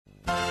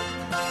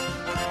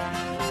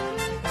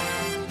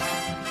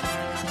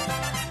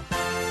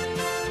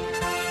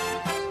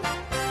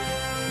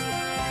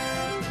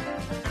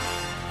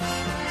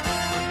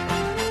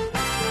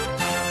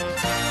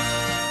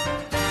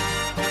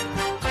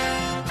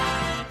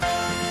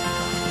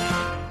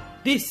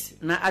This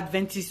na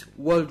Adventist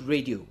World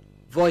Radio,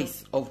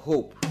 Voice of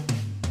Hope.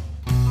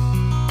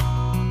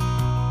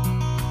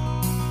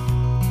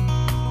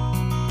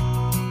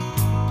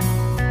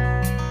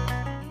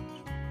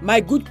 My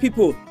good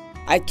people,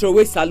 I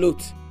throway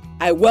salute.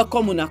 I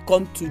welcome una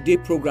come today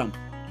program.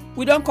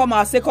 We don come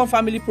our second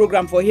family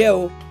program for here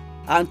o,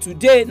 and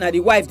today na the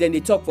wife dem dey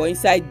talk for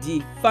inside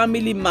the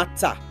family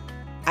matter.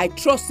 I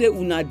trust say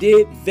una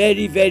dey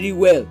very very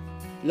well.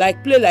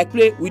 Like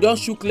play, we don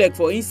shook leg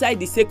for inside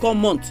the second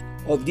month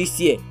of this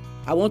year.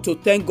 I want to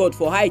thank God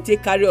for how He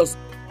take carry us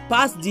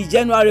past the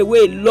January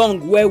wey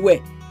long well.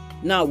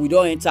 Now we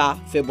don enter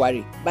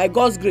February. By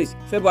God's grace,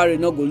 February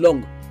no go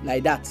long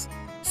like that.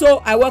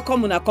 So I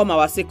welcome una come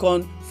our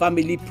second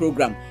family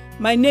program.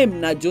 My name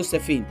na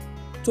Josephine.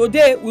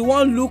 Today we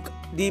wan look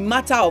the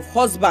matter of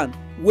husband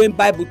when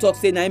Bible talk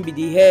say na him be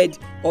the head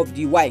of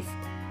the wife.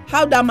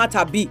 How that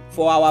matter be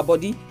for our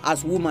body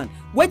as woman?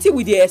 Wetin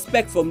we dey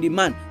expect from the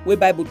man wey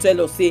Bible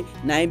tell us say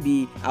na him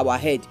be our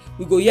head?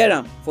 We go hear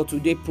am for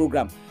today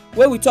program.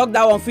 When we talk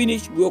that one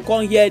finish, we go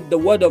come hear the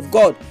word of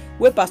God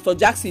wey Pastor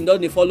Jackson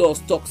don dey follow us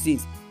talk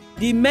since.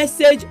 The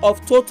message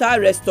of total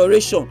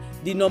restoration,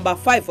 the number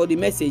 5 for the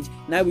message,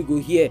 now we go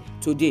hear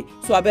today.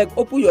 So abeg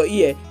open your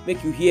ear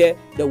make you hear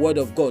the word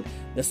of God.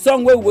 The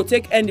song wey we go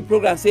take end the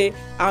program say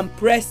I'm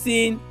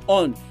pressing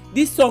on.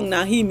 This song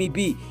na him e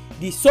be.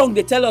 The song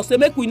dey tell us say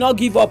make we not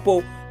give up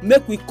o,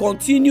 make we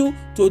continue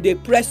to dey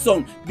press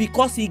on,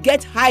 because e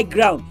get high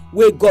ground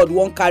wey God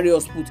wan carry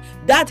us put.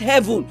 That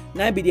heaven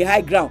na be the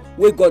high ground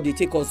wey God dey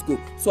take us go.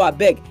 So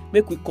abeg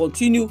make we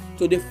continue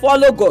to dey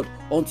follow God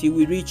until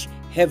we reach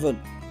heaven.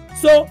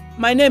 So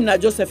my name na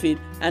Josephine,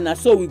 and na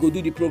so we go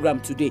do the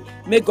program today.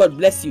 May God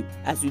bless you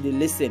as you dey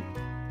listen.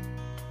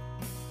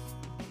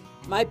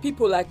 My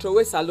people, I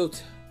throway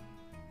salute.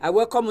 I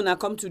welcome una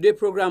come today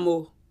program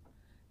o.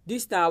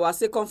 This na our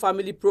second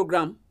family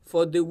program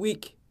for the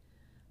week.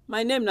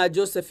 My name na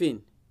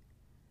Josephine,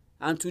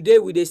 and today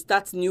we dey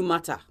start new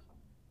matter.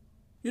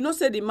 You know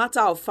say the matter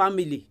of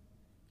family,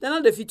 dem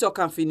no dey fit talk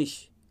and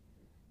finish,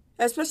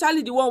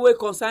 especially the one wey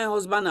concern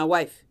husband and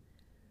wife.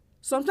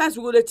 Sometimes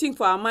we go dey think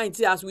for our mind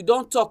say as we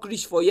don talk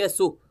reach for years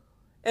so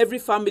every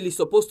family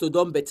suppose to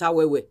don better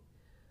well,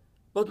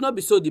 but no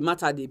be so the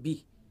matter dey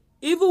be.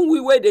 Even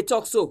we wey dey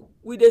talk so,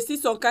 we dey see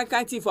some kind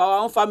thing for our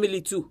own family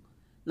too.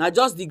 Na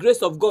just the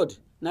grace of God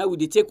na we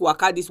dey take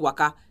waka this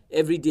waka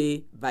every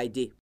day by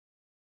day.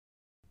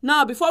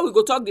 Now before we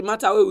go talk the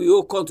matter wey we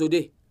all come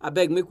today,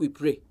 abeg make we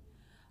pray.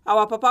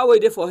 Our Papa wey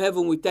dey for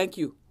heaven, we thank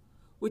you.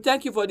 We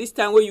thank you for this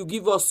time wey you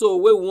give us so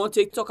wey we wan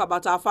take talk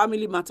about our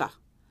family matter.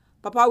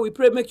 Papa, we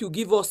pray make you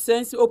give us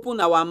sense, open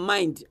our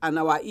mind and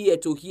our ear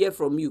to hear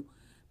from you.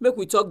 Make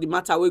we talk the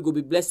matter wey go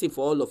be blessing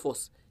for all of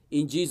us.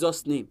 In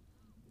Jesus' name,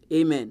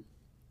 amen.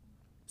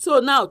 So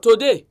now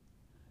today,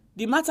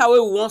 the matter wey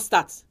we wan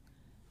start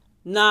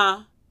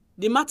na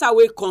the matter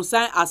wey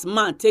concern as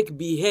man take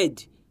be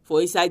head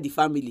for inside the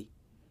family.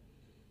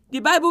 The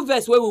Bible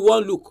verse wey we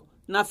wan look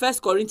na 1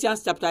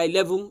 Corinthians chapter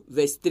 11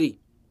 verse 3.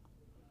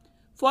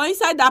 For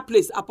inside that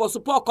place, Apostle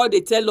Paul come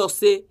dey tell us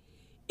say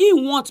he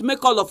want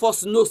make all of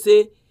us know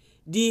say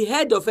the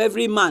head of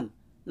every man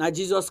na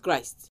Jesus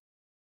Christ.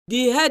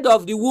 The head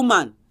of the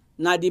woman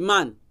na the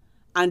man,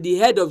 and the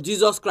head of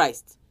Jesus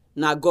Christ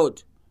na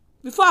God.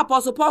 Before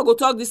Apostle Paul go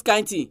talk this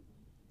kind thing,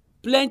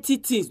 plenty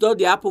things don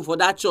dey happen for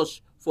that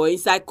church for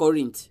inside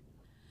Corinth.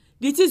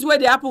 The things wey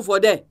dey happen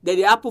for there, they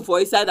dey happen for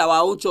inside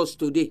our own church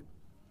today.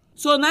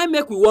 So now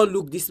make we wan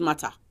look this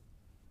matter.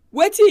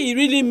 Wetin e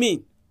really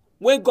mean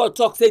when God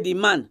talk say the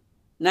man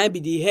na be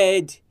the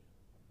head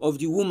of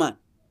the woman?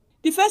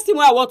 The first thing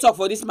wey I wan talk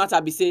for this matter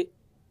be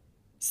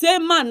say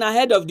man na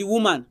head of the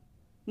woman,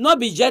 no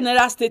be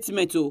general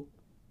statement o.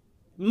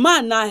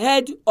 Man na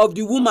head of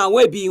the woman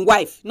wey be him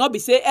wife, no be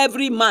say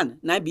every man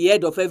na be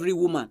head of every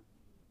woman.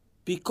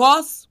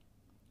 Because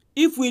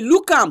if we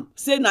look am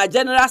say na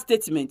general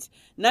statement,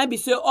 na be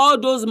say all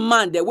those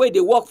man the way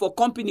they work for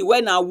company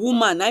when na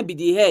woman na be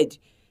the head,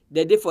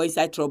 they dey for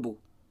inside trouble.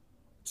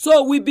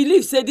 So we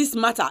believe say this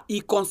matter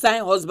e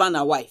concern husband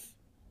and wife.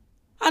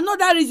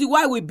 Another reason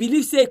why we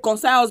believe say it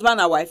concern husband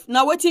and wife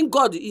na wetin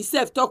God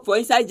himself talk for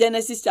inside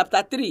Genesis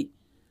chapter 3.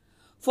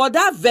 For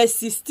that verse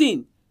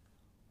 16,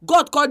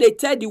 God come dey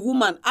tell the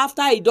woman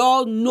after he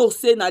don know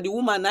say na the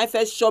woman na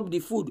first chop the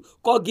food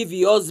come give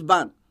her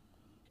husband.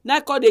 Now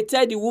come dey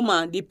tell the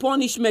woman the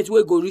punishment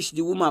wey go reach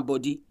the woman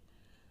body.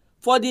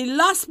 For the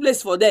last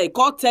place for there, he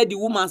come tell the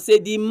woman say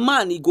the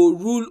man he go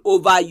rule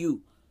over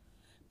you.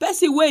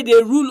 Person wey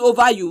dey rule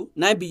over you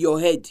na be your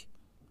head.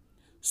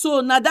 So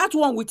now that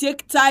one we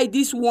take tie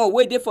this one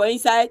wey dey for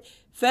inside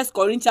 1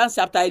 Corinthians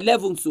chapter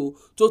 11 so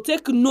to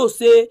take know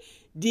say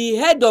the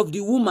head of the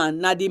woman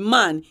na the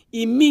man,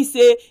 e mean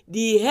say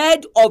the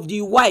head of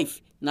the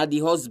wife na the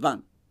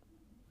husband.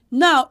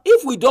 Now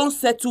if we don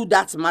settle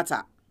that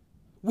matter,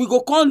 we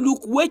go come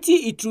look wetin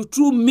e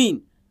true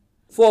mean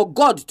for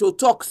God to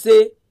talk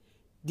say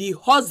the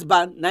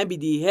husband na be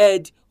the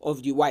head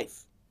of the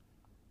wife.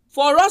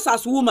 For us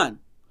as woman,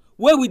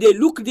 when we dey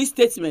look this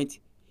statement,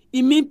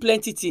 e mean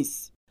plenty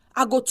things.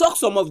 I go talk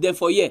some of them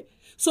for here.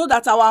 so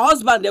that our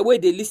husband the way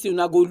they listen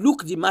una go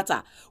look the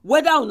matter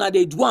whether una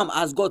dey do am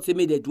as God say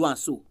make dey do am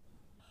so.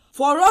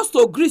 For us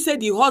to gree say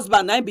the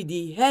husband na be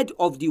the head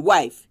of the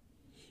wife,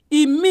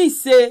 e mean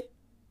say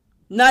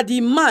na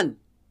the man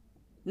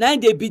na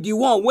dey be the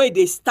one wey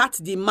dey start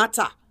the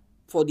matter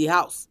for the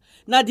house.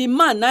 Na the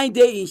man na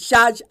dey in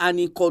charge and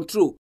in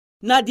control.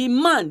 Na the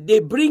man dey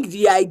bring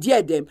the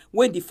idea dem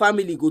when the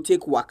family go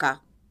take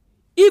waka.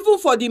 Even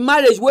for the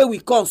marriage wey we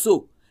come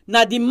so,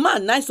 na the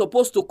man na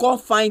suppose to come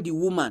find the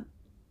woman.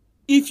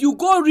 If you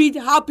go read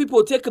how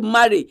people take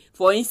marry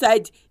for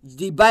inside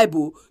the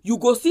Bible, you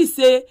go see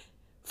say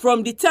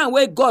from the time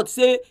wey God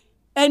say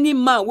any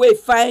man wey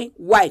find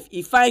wife,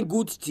 he find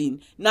good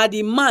thing, na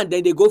the man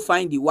then they go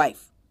find the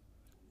wife.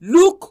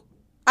 Look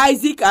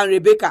Isaac and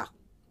Rebecca.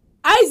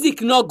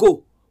 Isaac no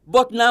go,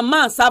 but na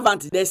man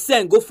servant they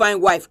send go find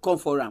wife come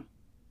for am.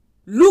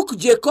 Look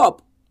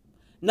Jacob.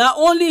 Na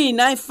only in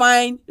I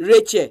find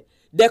Rachel.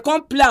 They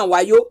come plan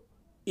wayo,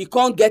 he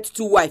can't get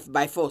two wife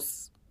by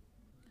force.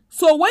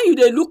 So when you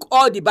dey look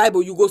all the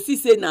Bible, you go see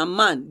say na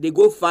man they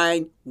go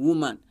find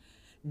woman.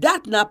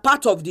 That na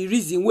part of the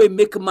reason wey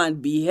make man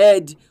be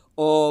head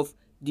of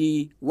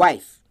the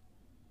wife.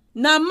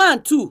 Na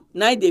man too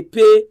na dey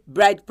pay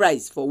bride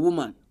price for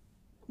woman.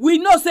 We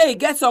know say e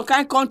get some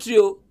kind country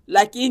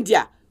like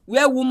India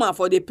where woman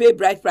for dey pay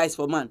bride price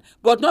for man,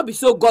 but not be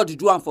so God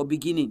do am for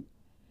beginning.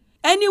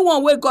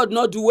 Anyone wey God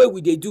not do wey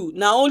we dey do,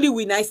 na only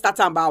we na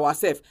start am by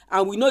ourselves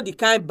and we know the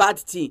kind bad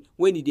thing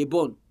when e dey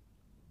born.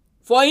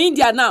 For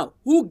India now,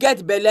 who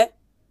get belle?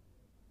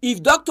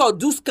 If doctor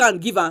do scan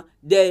give am,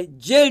 they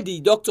jail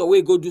the doctor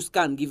wey go do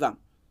scan give am.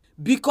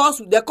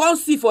 Because they can't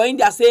see for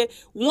India say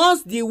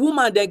once the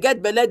woman they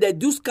get belle, they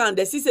do scan,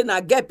 they see say na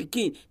get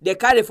pikin, they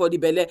carry for the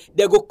belle,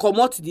 they go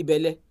comot the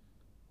belle.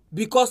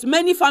 Because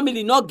many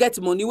family not get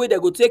money where they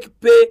go take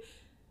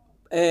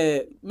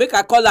pay, make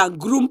I call am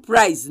groom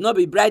price, not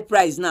be bride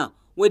price now,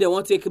 where they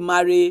want take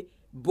marry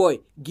boy,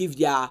 give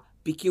their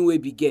pikin wey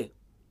be girl.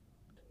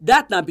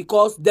 That na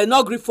because they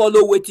not gree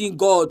follow wetin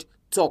God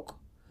talk.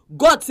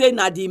 God say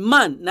na the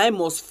man na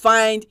must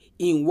find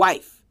in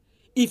wife.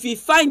 If he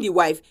find the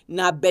wife,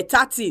 na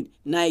better thing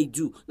na he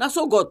do. Na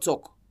so God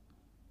talk.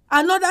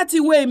 Another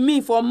thing wey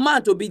mean for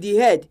man to be the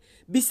head,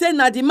 be say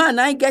na the man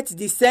na get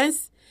the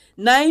sense,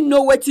 na he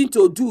know wetin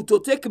to do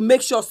to take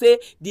make sure say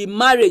the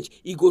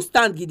marriage e go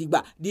stand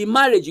gidigba. The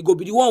marriage e go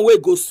be the one wey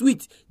go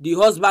sweet the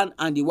husband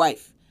and the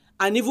wife,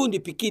 and even the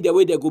pikin the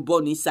way they go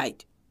born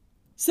inside.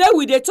 Say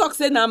we dey talk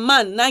say na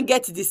man na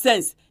get the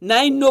sense,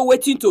 na he know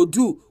wetin to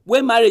do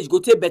when marriage go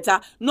take better,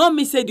 no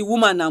mean say the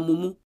woman na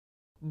mumu.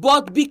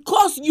 But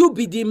because you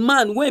be the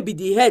man wey be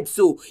the head,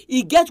 so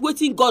e get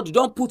wetin God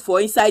don put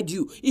for inside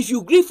you. If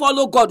you gree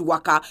follow God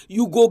waka,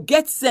 you go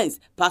get sense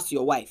pass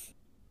your wife.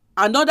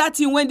 Another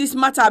thing when this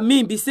matter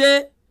mean be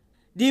say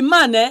the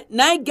man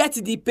na get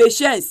the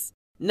patience,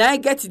 na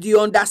get the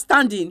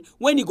understanding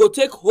when he go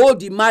take hold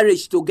the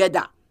marriage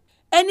together.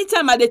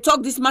 Anytime I dey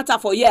talk this matter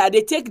for here, I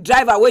dey take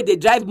driver wey dey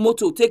drive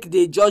motor take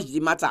dey judge the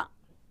matter.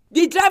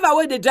 The driver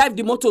wey dey drive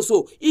the motor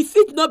so, e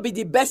fit not be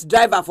the best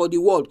driver for the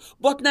world,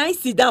 but na him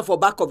sit down for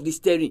back of the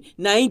steering,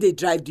 na him dey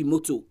drive the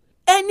motor.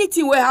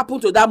 Anything wey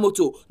happen to that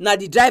motor, na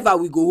the driver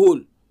we go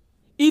hold.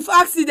 If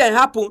accident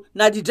happen,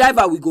 na the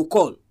driver we go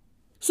call.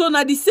 So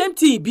na the same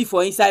thing e be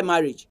for inside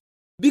marriage.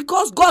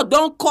 Because God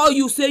don call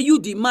you say you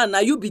the man, na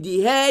you be the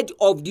head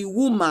of the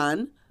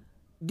woman.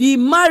 The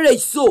marriage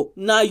so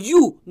na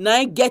you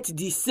na get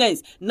the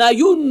sense, na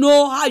you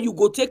know how you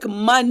go take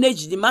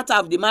manage the matter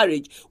of the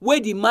marriage, where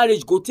the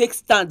marriage go take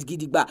stand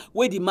gidigba,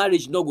 where the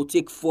marriage no go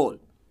take fall.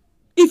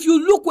 If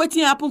you look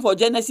wetin happen for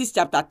Genesis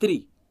chapter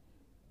 3,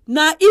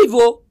 na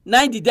Eve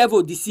na the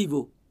devil deceive.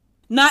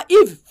 Na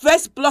Eve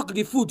first pluck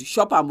the food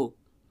chop am.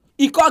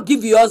 He can't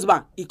give the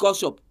husband, he can't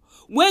chop.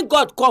 When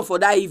God come for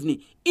that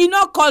evening, he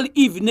not call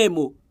Eve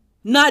name.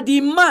 Na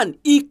the man,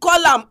 he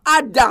call am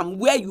Adam,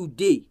 where you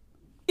dey.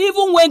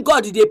 Even when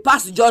God dey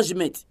pass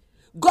judgment,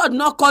 God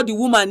not call the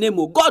woman name.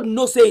 God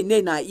no say him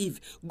name na Eve.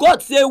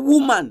 God say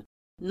woman,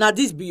 na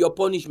this be your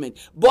punishment.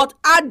 But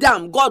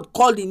Adam, God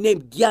call the name,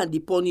 give the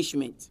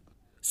punishment.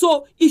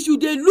 So if you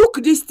dey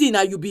look this thing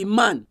and you be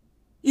man,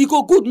 e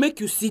go good make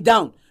you sit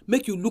down,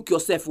 make you look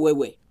yourself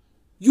well.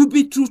 You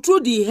be true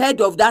the head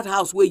of that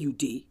house where you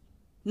dey.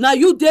 Now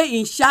you dey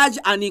in charge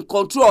and in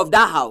control of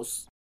that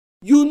house.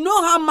 You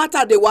know how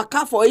matter dey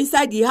waka for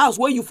inside the house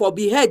where you for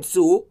be head,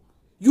 so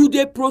you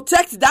dey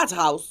protect that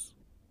house.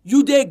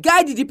 You dey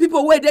guide the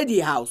people where dey the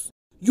house.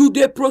 You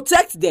dey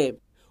protect them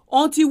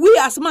until we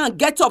as man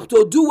get up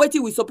to do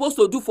wetin we supposed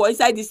to do for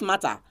inside this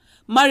matter.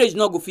 Marriage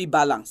no go fit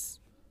balance.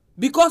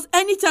 Because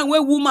anytime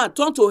when woman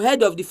turn to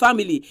head of the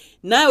family,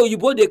 now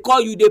oyibo dey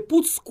call you, dey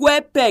put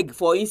square peg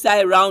for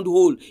inside round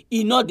hole.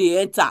 E no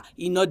dey enter,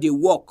 e no dey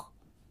work.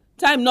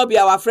 Time no be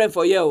our friend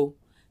for here.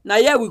 Now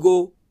here we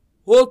go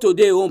hold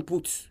today on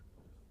put.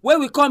 When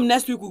we come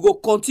next week, we go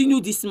continue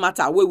this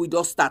matter where we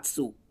just start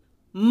so.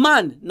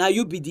 Man, now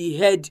you be the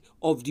head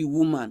of the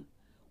woman.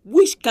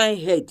 Which kind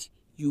head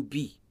you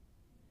be?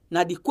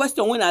 Now the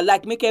question when I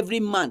like make every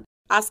man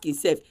ask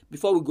himself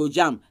before we go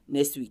jam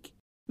next week.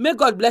 May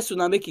God bless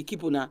una, make He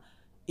keep una.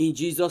 In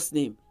Jesus'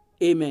 name,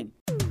 amen.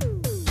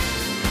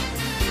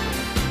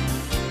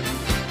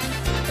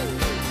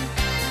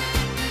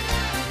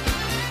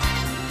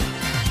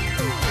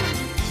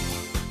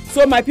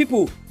 So my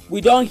people, we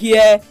don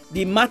hear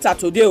the matter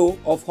today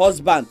of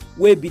husband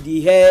wey be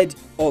the head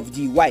of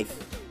the wife.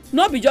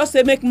 No be just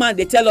say make man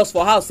dey tell us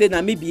for house say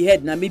na me be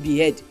head, na me be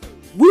head.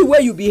 We wey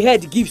you be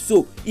head give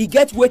so, e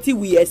get wetin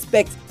we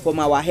expect from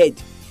our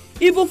head.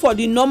 Even for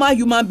the normal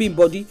human being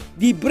body,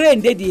 the brain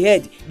dey the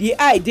head, the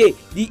eye dey,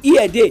 the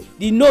ear dey,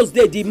 the nose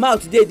dey, the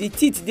mouth dey, the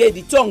teeth dey,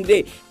 the tongue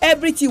dey.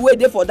 Everything wey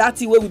dey for that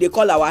thing wey we dey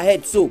call our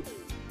head so.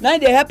 Na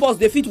dey help us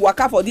dey fit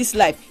waka for this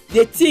life,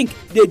 dey think,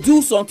 dey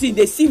do something,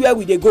 dey see where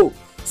we dey go.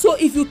 So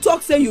if you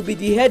talk say you be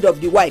the head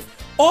of the wife,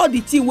 all the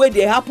thing wey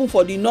dey happen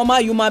for the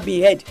normal human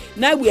being head,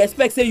 na we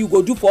expect say you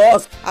go do for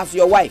us as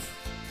your wife.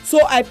 So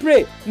I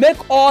pray make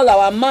all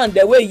our man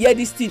the way hear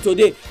this thing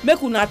today,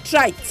 make una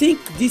try think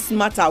this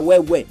matter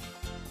well well.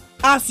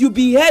 As you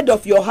be head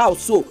of your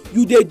house so,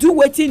 you dey do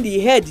wetin the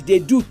head dey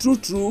do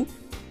true.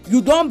 You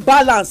don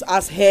balance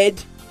as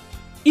head.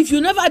 If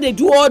you never dey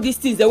do all these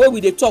things the way we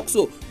dey talk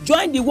so,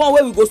 join the one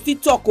wey we go still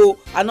talk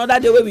another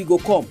day wey we go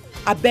come.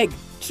 Abeg,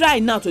 try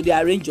now to dey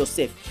arrange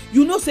yourself.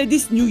 You know say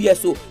this new year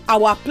so,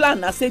 our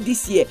plan na say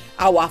this year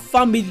our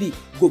family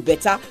go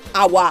better,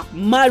 our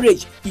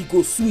marriage e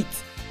go sweet.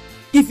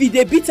 If e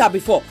dey bitter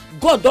before,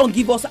 God don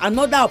give us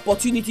another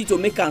opportunity to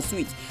make am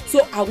sweet.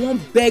 So I wan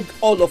beg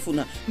all of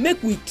una,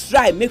 make we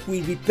try, make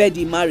we repair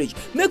the marriage,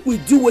 make we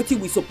do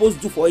wetin we suppose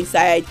do for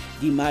inside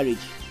the marriage.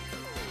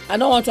 I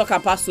no wan talk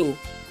am pass so.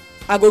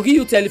 I go give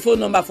you telephone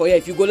number for here.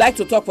 If you go like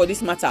to talk for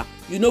this matter,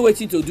 you know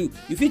wetin to do.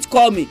 You fit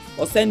call me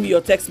or send me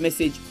your text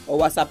message or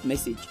WhatsApp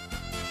message.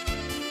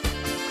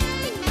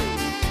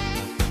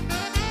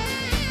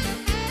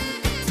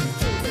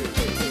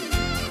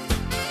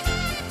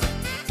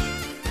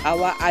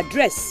 Our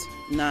address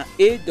na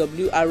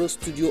AWR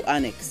Studio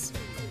Annex,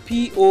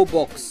 P.O.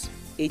 Box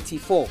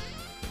 84,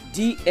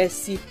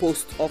 DSC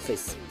Post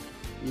Office,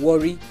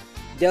 Warri,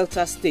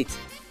 Delta State,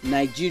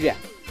 Nigeria.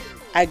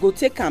 I go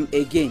take am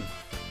again.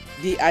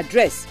 The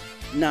address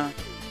na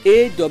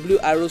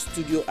AWR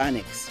Studio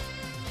Annex,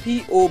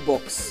 P.O.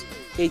 Box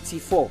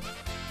 84,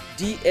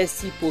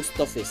 DSC Post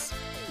Office,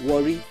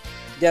 Warri,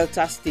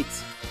 Delta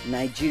State,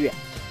 Nigeria.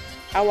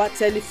 Our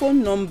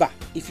telephone number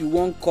if you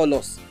wan call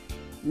us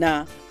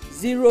na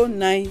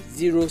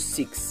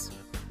 0906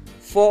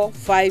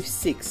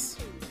 456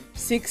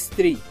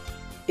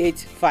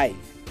 6385.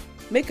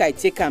 Make I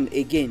take am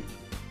again.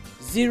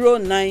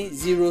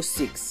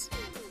 0906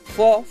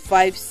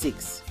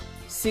 456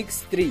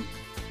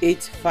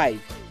 6385.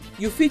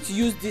 You fit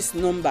use this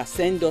number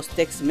send us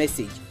text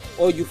message,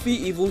 or you fit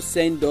even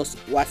send us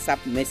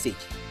WhatsApp message.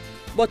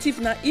 But if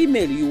na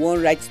email you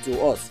wan write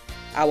to us,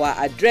 our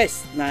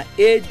address na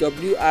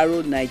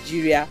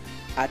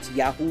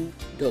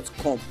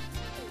awronigeria@yahoo.com.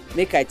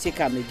 Make I take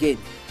am again.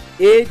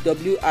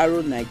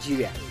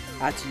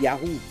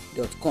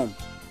 awronigeria@yahoo.com.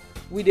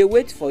 We dey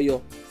wait for your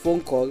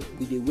phone call,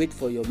 we dey wait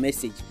for your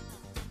message.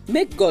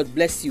 Make God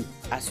bless you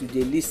as you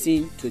dey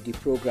listen to the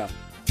program.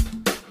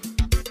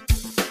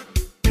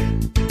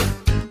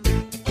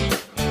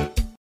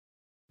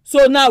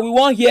 So now we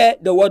wan hear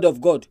the word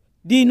of God.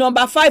 The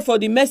number 5 for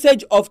the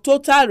message of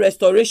total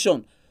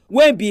restoration,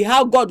 wey be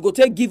how God go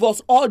take give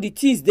us all the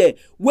things there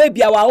wey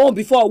be our own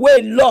before,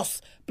 wey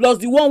lost, plus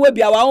the one wey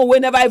be our own wey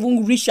never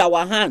even reach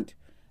our hand.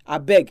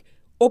 Abeg,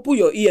 open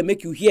your ear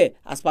make you hear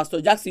as Pastor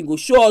Jackson go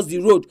show us the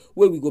road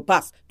wey we go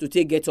pass to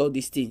take get all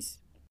these things.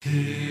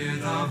 Hear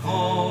the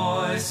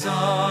voice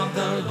of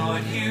the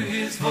Lord, hear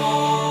his voice.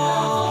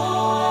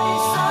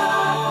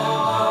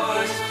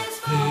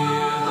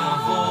 Hear the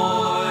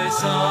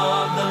voice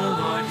of the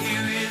Lord,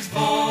 hear his voice.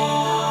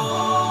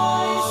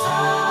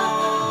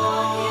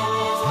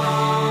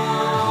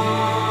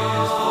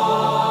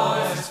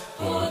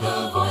 For the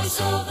voice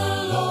of the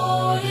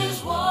Lord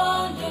is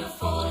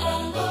wonderful,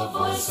 and the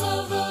voice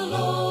of the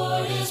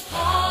Lord is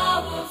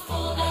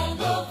powerful, and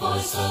the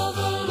voice of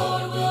the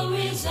Lord will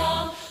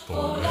resound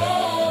forevermore.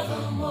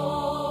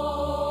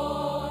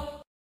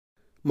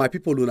 My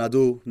people,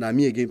 Lunado, na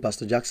me again,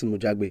 Pastor Jackson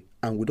Mojagbe,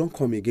 and we don't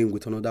come again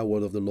with another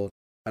word of the Lord.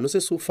 I know say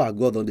so far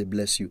God don dey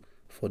bless you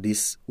for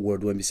this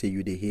word when we say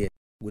you dey hear.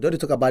 We don dey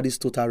talk about this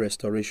total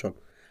restoration,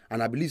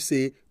 and I believe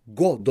say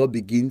God don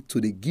begin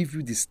to dey give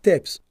you the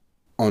steps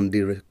on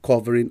the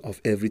recovering of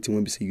everything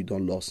when we say you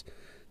don lost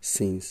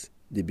since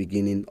the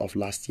beginning of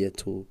last year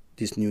to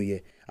this new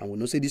year. And we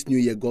know say this new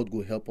year God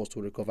will help us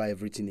to recover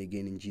everything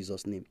again in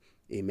Jesus' name.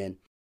 Amen.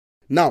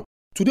 Now,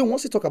 today,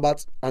 once we talk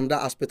about another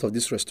aspect of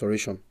this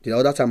restoration, the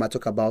other time I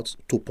talk about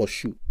to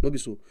pursue. No be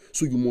so.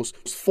 So you must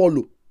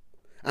follow.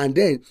 And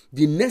then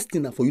the next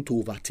thing is for you to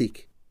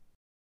overtake.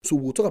 So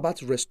we'll talk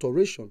about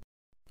restoration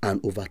and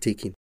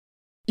overtaking.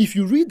 If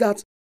you read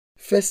that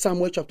 1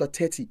 Samuel chapter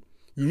 30,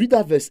 you read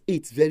that verse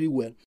 8 very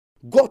well.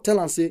 God tell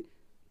him, say,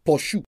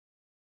 pursue.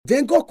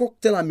 Then God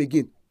tell him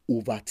again,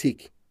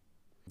 overtake.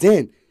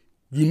 Then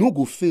you no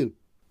go fail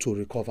to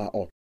recover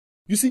all.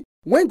 You see,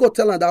 when God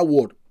tell him that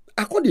word,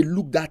 I can't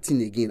look that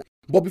thing again.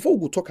 But before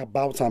we go talk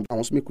about them, I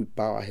want to make we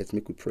bow our heads,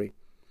 make we pray.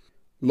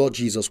 Lord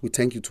Jesus, we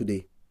thank you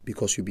today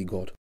because you be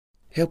God.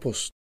 Help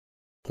us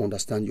to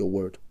understand your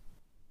word.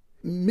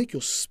 Make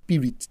your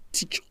spirit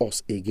teach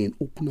us again.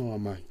 Open our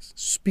minds.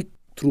 Speak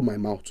through my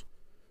mouth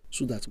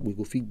so that we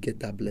will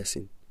get that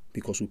blessing.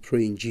 Because we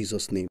pray in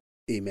Jesus' name.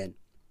 Amen.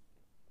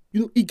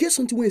 You know, it gets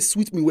something where it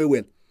sweet me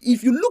well.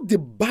 If you look the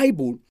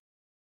Bible,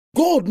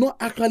 God not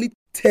actually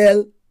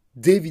tell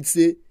David,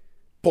 say,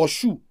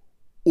 pursue,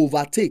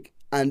 overtake,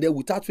 and then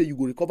without fail you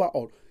go recover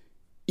all.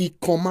 He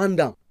command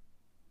them.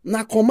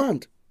 Now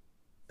command.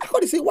 I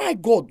gotta say, why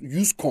God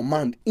use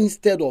command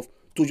instead of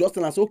to just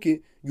tell us, okay,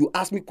 you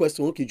ask me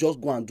question, okay,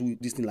 just go and do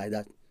this thing like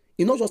that.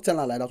 He not just tell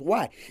her like that.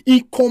 Why?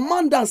 He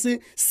command and say,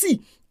 see,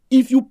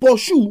 if you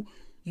pursue,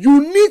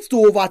 you need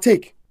to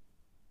overtake.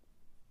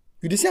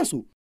 You understand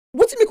so?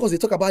 What it make us they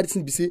talk about this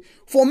thing be say,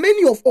 for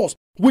many of us,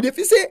 would if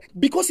you say,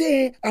 because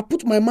I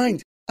put my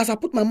mind, as I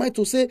put my mind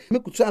to say,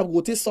 make we try and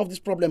go to solve this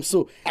problem.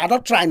 So I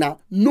don't try now.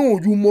 No,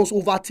 you must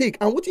overtake.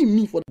 And what do you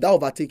mean for that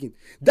overtaking?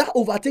 That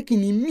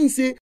overtaking, it means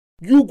say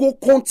you go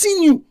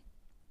continue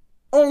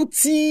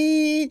until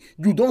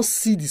you don't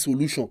see the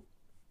solution.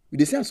 You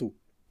understand so?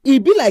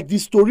 It be like the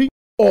story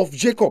of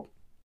Jacob.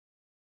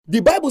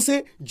 The Bible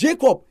say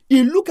Jacob,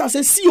 he look and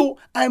say, see, oh,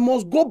 I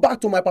must go back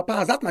to my papa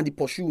as that man the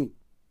pursuing.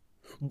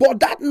 But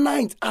that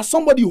night, as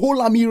somebody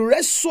hold him, he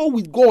wrestle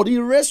with God. He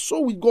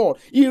wrestle with God.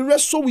 He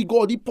wrestle with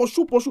God. He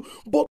pursue.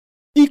 But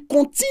he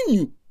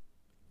continue.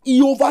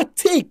 He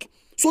overtake.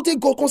 So that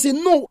God can say,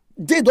 no,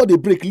 they don't they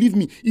break, leave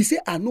me. He say,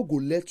 I no go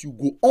let you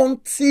go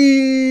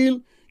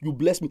until you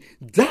bless me.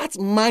 That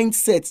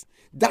mindset,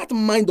 that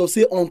mind of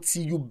say,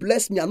 until you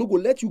bless me, I no go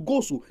let you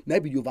go. So now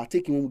be you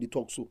overtaking when they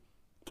talk so.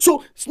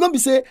 So it's not be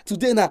say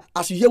today now,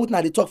 as you hear what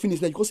now they talk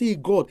finish now, you can say, hey,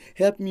 God,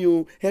 help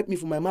me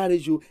for my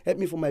marriage, help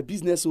me for my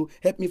business,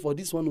 help me for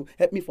this one,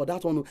 help me for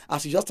that one.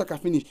 As you just talk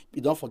and finish,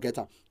 you don't forget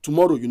her.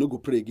 Tomorrow you no go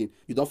pray again.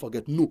 You don't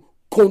forget. No,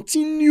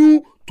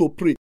 continue to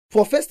pray.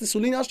 For 1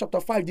 Thessalonians chapter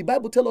 5, the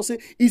Bible tells us, say,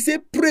 he say,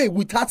 pray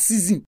without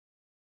ceasing.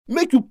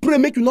 Make you pray,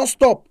 make you not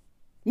stop.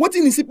 What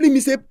in simply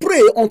means say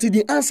pray until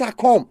the answer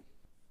come.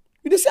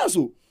 You say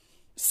so.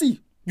 See,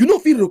 you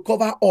don't feel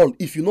recover all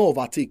if you not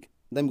overtake.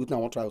 Then I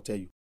want to try to tell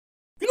you.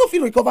 You don't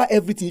feel recover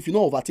everything if you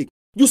not overtake.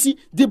 You see,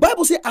 the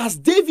Bible says, as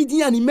David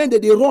and the men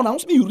that they run, I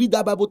want me you read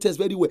that Bible text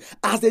very well.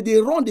 As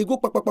they run, they go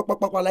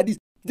like this.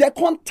 They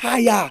can't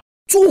tire.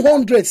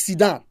 200 sit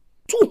down.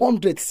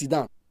 200 sit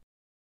down.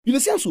 You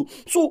understand so?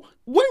 So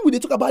when we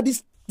talk about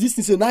this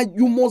thing, now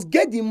you must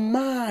get the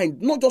mind,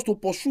 not just to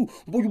pursue,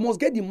 but you must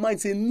get the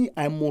mind saying,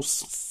 I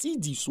must see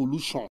the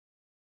solution.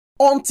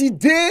 Until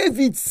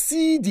David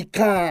see the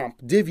camp,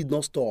 David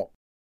not stop.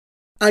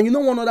 And you know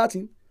one other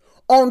thing?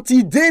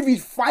 Until David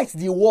fights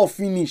the war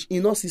finish, he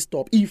not see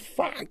stop. He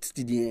fights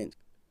to the end.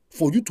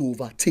 For you to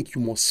overtake,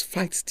 you must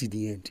fight to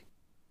the end.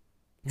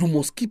 You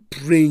must keep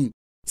praying.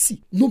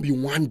 See, not be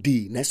one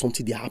day, now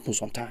something they happen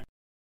sometime.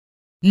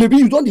 Maybe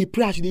you don't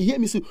pray as you hear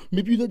me say,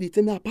 maybe you don't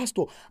tell me,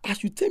 Pastor,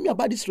 as you tell me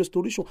about this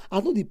restoration,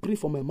 I don't pray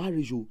for my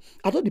marriage,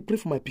 I don't pray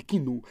for my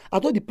pikin, I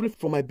don't pray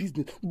for my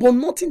business, but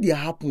nothing they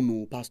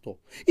happen, Pastor.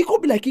 It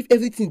could be like if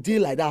everything day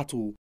like that,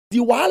 The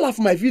wahala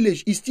for my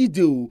village is still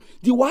there.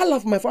 The wahala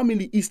for my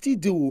family is still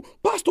there.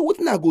 Pastor, what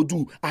I go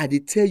do? I dey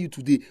tell you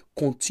today,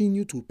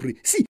 continue to pray.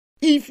 See,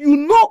 if you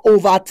not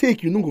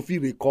overtake, you no go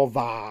feel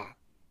recover.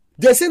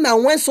 They say now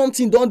when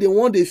something done, they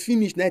want they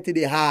finish, now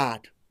they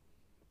hard.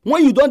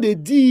 When you don't they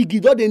dig,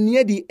 you don't they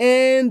near the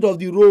end of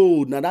the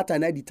road. Now that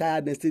time, the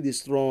tiredness stay they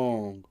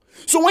strong.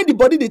 So when the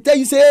body they tell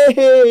you, say,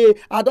 hey,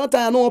 I don't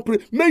tire, I don't pray.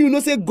 May you know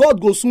say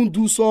God go soon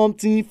do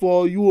something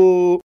for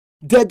you.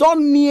 They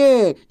don't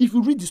near. If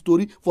you read the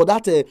story for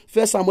that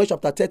 1 Samuel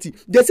chapter 30,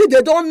 they say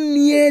they don't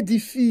near the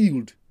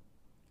field.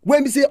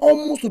 When we say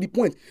almost to the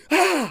point,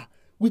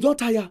 we don't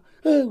tire.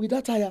 We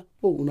don't tire.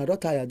 Oh, we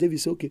don't tire. David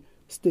say, okay,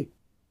 stay.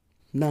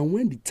 Now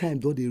when the time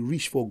do they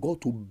reach for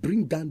God to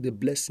bring down the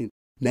blessing,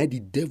 now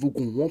the devil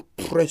go want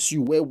press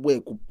you where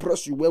go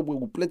press you where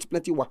go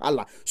plenty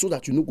wahala so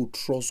that you no go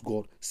trust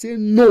God. Say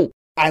no,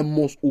 I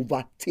must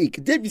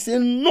overtake. David say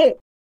no,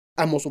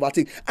 I must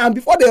overtake. And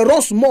before they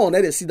run small, now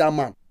they see that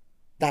man.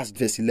 That's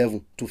verse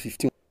 11 to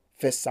 15.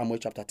 1 Samuel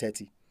chapter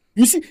 30.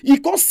 You see, he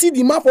can't see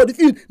the man for the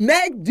field. Now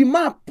the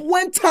man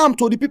went time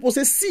to the people,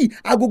 say, see,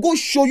 I go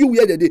show you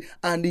where they did.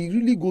 And they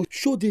really go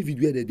show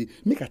David where they did.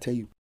 Make I tell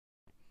you.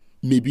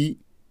 Maybe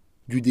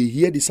you they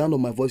hear the sound of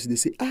my voice, they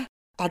say,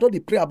 I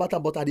don't pray about that,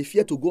 but I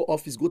fear to go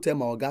office, go tell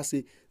my oga,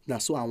 say, nah,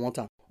 so I want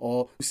her.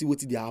 Or see what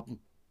did happen.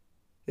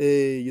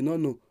 Hey, you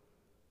don't know.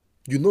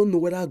 You don't know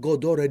whether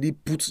God already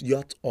put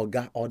your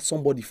oga or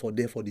somebody for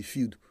there for the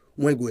field.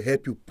 When go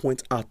help you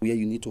point out where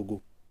you need to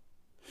go.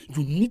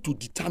 You need to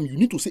determine, you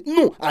need to say,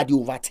 no, I dey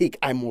overtake,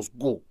 I must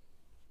go.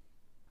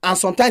 And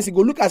sometimes you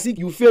go look as if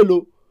you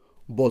fail,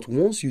 but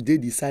once you dey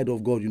the side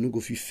of God, you no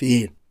go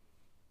fail.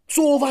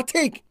 So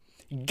overtake.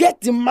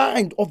 Get the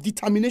mind of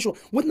determination.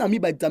 What I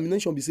mean by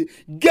determination be say,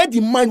 get the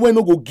mind when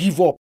no go give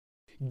up.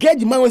 Get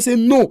the mind when say,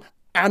 no,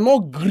 I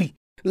not agree.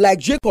 Like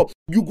Jacob,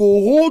 You go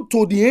hold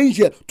to the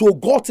angel, to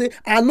God, say,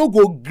 I no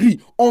go agree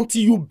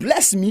until you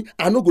bless me,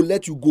 I no go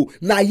let you go.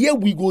 Now here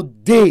we go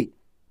day.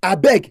 I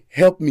beg,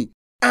 help me.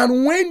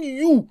 And when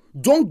you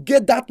don't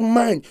get that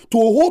mind to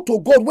hold to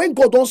God, when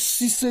God don't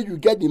see say you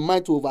get the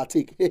mind to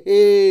overtake,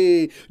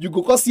 you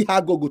go see how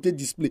God go take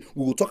display.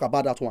 We will talk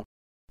about that one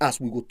as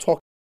we go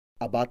talk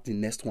about the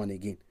next one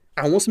again.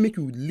 I want to make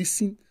you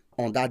listen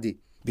on that day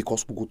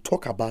because we will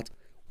talk about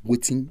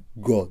what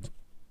God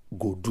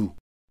go do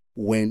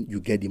when you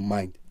get the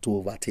mind to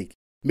overtake.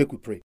 Make we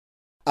pray.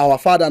 Our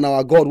Father and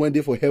our God, when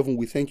they for heaven,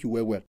 we thank you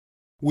well.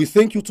 We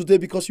thank you today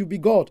because you be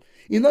God.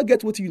 You not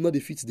get what you not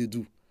the fit they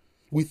do.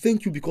 We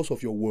thank you because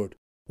of your word.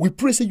 We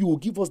pray say you will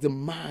give us the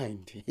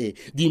mind.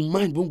 The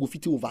mind when we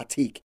fit to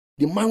overtake.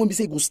 The mind when we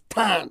say go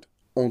stand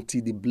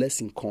until the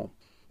blessing come.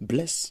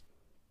 Bless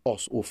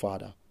us, oh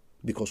Father,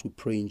 because we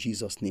pray in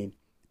Jesus' name.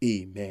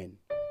 Amen.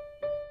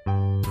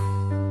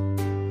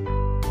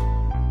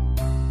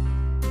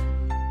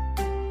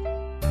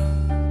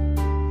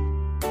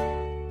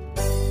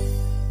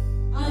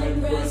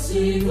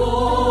 Pressing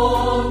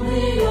on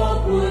the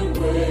upward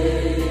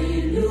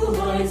way, new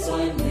heights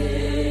I'm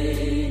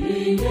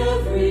gaining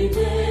every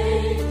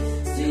day,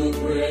 still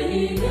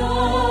praying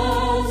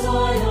as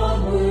I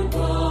onward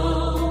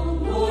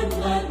bound. Lord,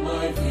 plant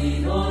my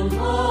feet on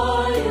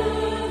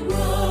higher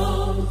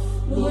ground.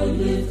 Lord,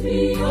 lift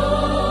me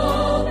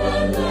up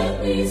and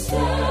let me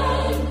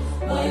stand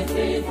by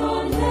faith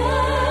on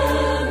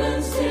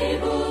heaven's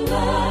stable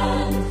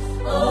land,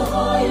 a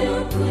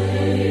higher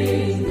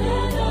plane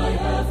than I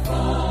have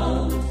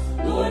found.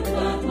 Lord,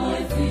 plant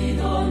my feet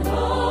on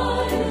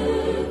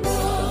higher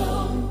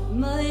ground.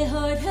 My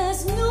heart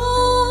has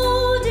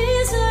no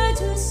desire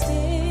to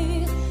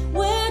stay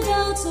where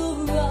doubts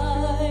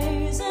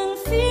arise and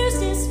fears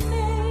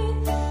dismay.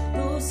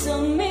 Though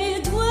some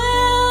may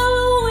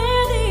dwell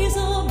where these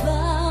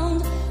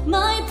abound,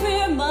 my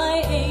prayer,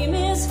 my aim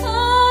is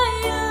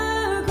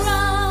higher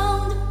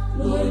ground.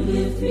 Lord,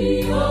 lift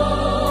me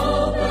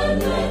up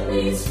and let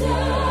me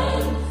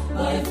stand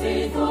by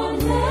faith on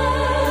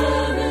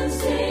heaven's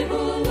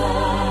stable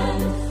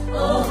land,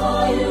 a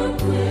higher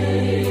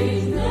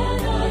plane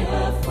than I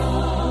have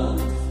found.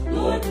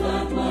 Lord,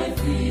 plant my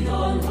feet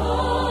on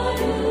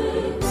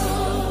higher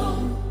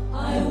ground.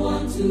 I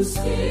want to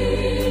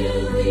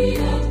scale the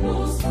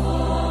utmost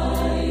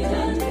height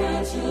and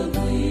catch a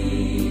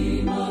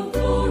gleam of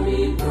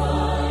glory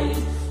bright,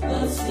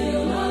 but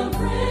still I'll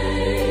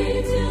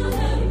pray till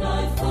heaven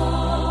I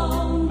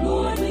found.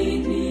 Lord,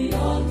 lead me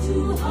on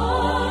to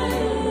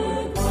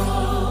higher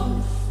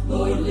ground.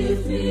 Lord,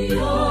 lift me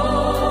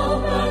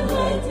up and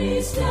let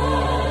me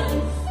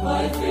stand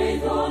by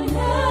faith on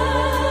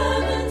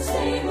heaven's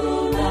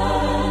stable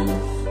land,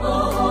 a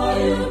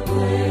higher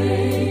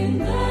plane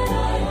than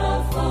I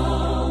have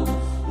found.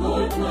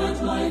 Lord,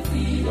 plant my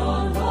feet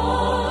on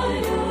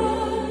higher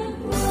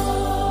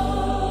ground.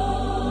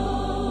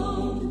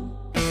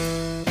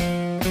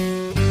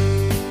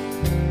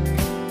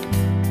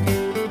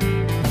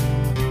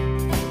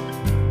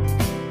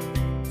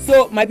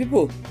 So, my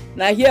people,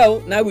 now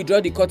we draw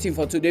the curtain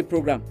for today's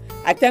program.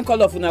 I thank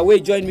all of una wey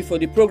join me for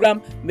the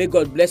program. May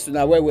God bless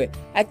una well.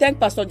 I thank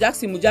Pastor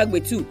Jackson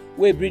Mujagbe too,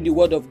 wey bring the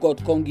word of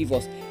God come give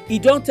us. He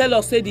don tell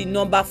us say the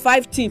number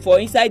 5 thing for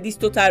inside this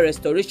total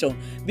restoration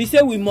be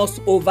say we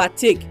must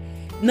overtake.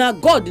 Now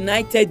God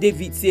na tell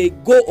David say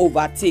go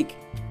overtake.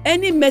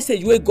 Any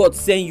message wey God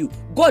send you,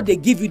 God dey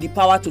give you the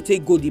power to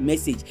take go the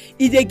message.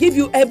 He dey give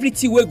you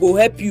everything wey go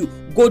help you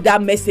go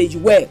that message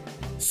well.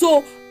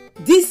 So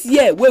this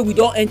year wey we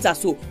don enter,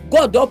 so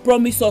God don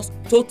promise us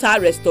total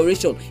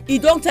restoration. He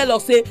don tell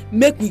us say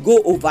make we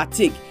go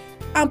overtake.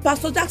 And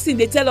Pastor Jackson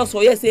dey tell us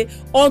for here say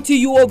until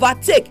you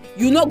overtake,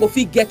 you no go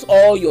fit get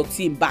all your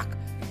thing back.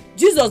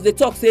 Jesus dey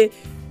talk say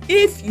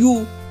if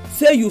you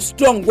say you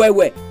strong well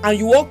and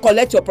you wan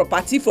collect your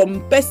property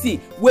from person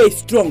wey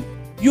strong,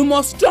 you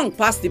must strong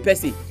pass the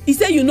person. He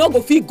say you no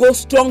go fit go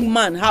strong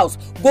man house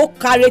go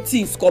carry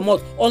things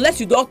comot unless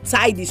you don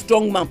tie the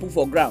strong man put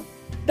for ground.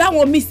 That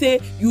one mean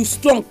say you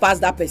strong pass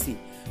that person.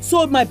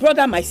 So my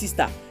brother, my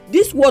sister,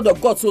 this word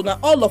of God, so now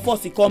all of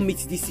us we come meet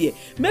this year,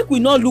 make we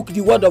not look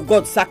the word of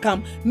God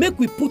sakam, make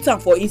we put am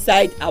for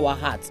inside our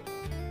heart.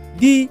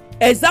 The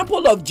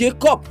example of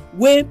Jacob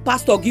when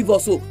pastor give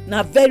us so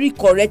na very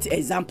correct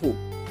example.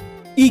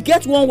 He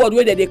get one word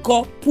wey they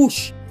call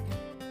push.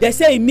 They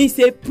say it means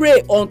say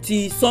pray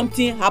until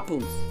something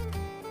happens.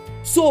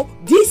 So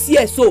this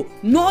year, so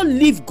no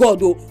leave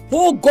God,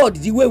 hold God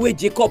the way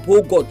Jacob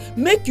hold God.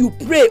 Make you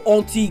pray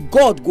until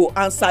God go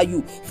answer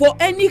you. For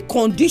any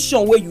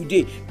condition where you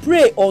dey,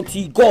 pray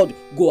until God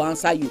go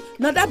answer you.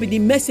 Now that be the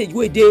message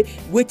wey dey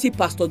wetin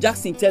Pastor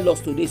Jackson tell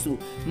us today. So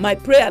my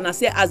prayer and I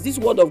say as this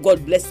word of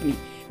God bless me,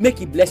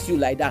 make it bless you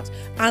like that.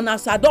 And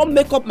as I don't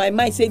make up my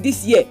mind say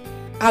this year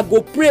I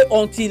go pray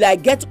until I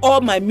get all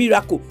my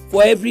miracle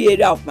for every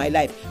area of my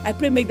life. I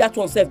pray make that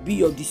one sef be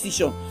your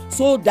decision,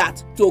 so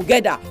that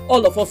together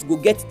all of us go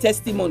get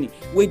testimony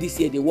wey this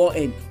year dey wan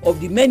end,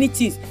 of the many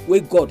things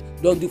wey God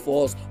don do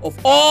for us, of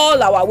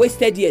all our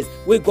wasted years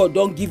wey God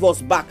don give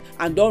us back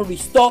and don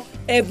restore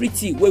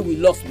everything wey we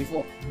lost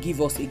before, give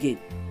us again.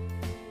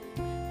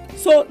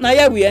 So na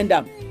here we end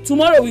am.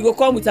 Tomorrow we go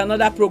come with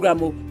another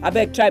program o.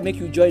 Abeg try make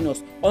you join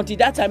us. Until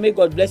that time, may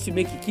God bless you,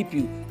 make He keep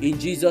you. In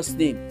Jesus'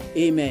 name,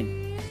 amen.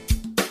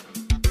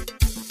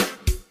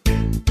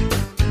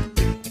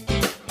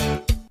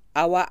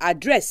 Our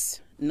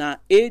address na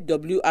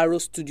AWR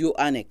Studio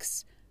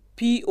Annex,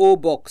 P.O.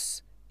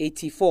 Box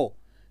 84,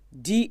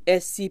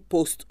 DSC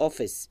Post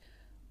Office,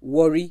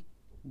 Warri,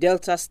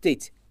 Delta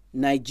State,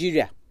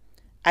 Nigeria.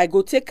 I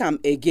go take am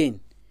again.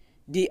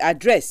 The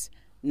address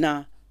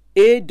na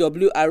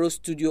AWR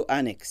Studio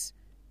Annex,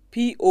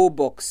 P.O.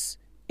 Box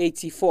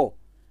 84,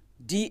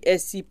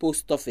 DSC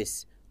Post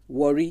Office,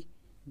 Warri,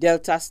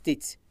 Delta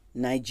State,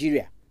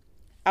 Nigeria.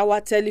 Our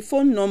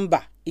telephone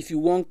number, if you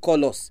wan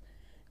call us,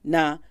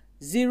 na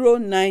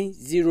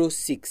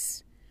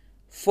 0906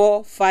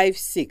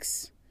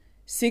 456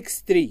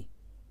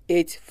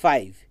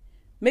 6385.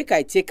 Make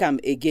I take am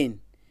again.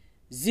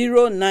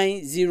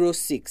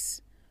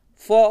 0906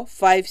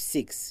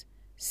 456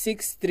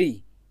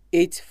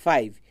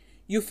 6385.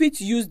 You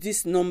fit use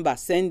this number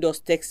send us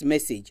text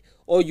message,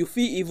 or you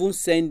fit even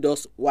send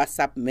us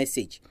WhatsApp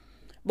message.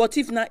 But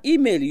if na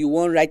email you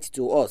wan write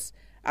to us,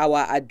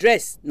 our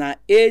address na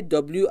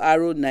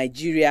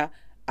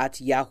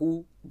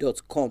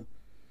awronigeria@yahoo.com.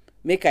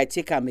 Make I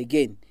take am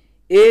again.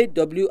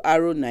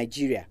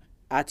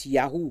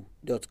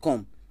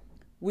 awronigeria@yahoo.com.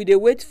 We dey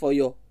wait for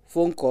your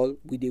phone call,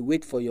 we dey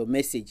wait for your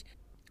message.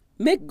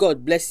 Make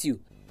God bless you.